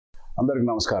అందరికి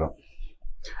నమస్కారం.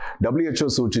 WHO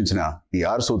సూచించిన ఈ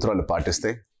 6 సూత్రాలు పాటిస్తే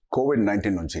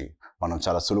కోవిడ్-19 నుంచి మనం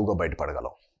చాలా సులువుగా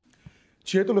బయటపడగలం.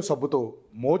 చేతులు సబ్బుతో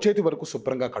మోచేతి వరకు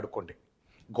శుభ్రంగా కడుక్కోండి.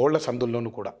 గోళ్ల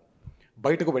సందుల్లోనూ కూడా.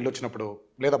 బయటకు వెళ్ళొచ్చినప్పుడు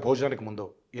లేదా భోజనానికి ముందు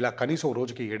ఇలా కనీసం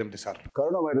రోజుకి 7-8 సార్లు.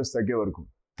 కరోనా వైరస్ తగ్గే వరకు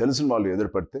తెలిసిన వాళ్ళు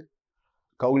ఎదురుపడితే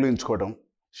కౌగిలించుకోవడం,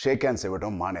 షేక్ హ్యాండ్స్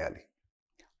ఇవ్వడం మానేయాలి.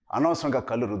 అనవసరంగా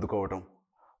కళ్ళు రుద్దుకోవడం,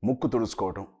 ముక్కు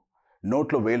తుడుచుకోవడం,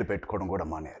 నోట్లో వేలు పెట్టుకోవడం కూడా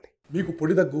మానేయాలి. మీకు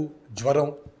పొడి దగ్గు, జ్వరం,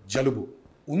 జలుబు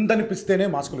ఉందనిపిస్తేనే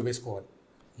మాస్కులు వేసుకోవాలి.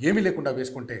 ఏమీ లేకుండా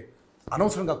వేసుకుంటే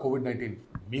అనవసరంగా కోవిడ్-19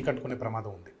 మీకు అంటుకునే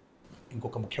ప్రమాదం ఉంది.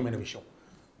 ఇంకొక ముఖ్యమైన విషయం,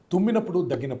 తుమ్మినప్పుడు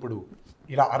దగ్గినప్పుడు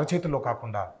ఇలా అరచేతిలో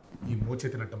కాకుండా ఈ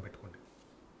మోచేతిని అడ్డం పెట్టుకోండి.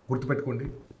 గుర్తుపెట్టుకోండి,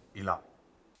 ఇలా.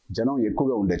 జనం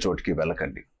ఎక్కువగా ఉండే చోటికి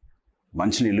వెళ్ళకండి.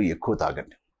 మంచినీళ్ళు ఎక్కువ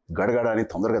తాగండి. గడగడాన్ని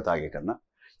తొందరగా తాగే కన్నా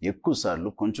ఎక్కువ సార్లు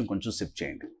కొంచెం కొంచెం సిప్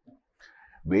చేయండి.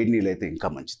 వేడి నీళ్ళు అయితే ఇంకా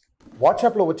మంచిది.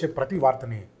 వాట్సాప్లో వచ్చే ప్రతి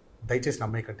వార్తని దయచేసి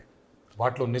నమ్మేయకండి.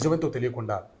 వాటిలో నిజమేంతో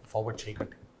తెలియకుండా ఫార్వర్డ్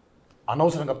చేయకండి.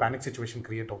 అనవసరంగా ప్యానిక్ సిచ్యువేషన్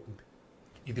క్రియేట్ అవుతుంది.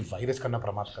 ఇది వైరస్ కన్నా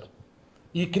ప్రమాదకరం.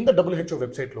 ఈ కింద WHO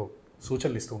వెబ్సైట్లో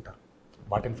సూచనలు ఇస్తూ ఉంటారు,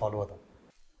 వాటిని ఫాలో అవుదాం.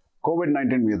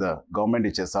 కోవిడ్-19 మీద గవర్నమెంట్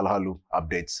ఇచ్చే సలహాలు,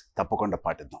 అప్డేట్స్ తప్పకుండా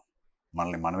పాటిద్దాం.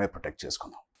 మనల్ని మనమే ప్రొటెక్ట్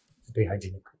చేసుకుందాం. Stay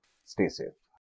hygienic, stay safe.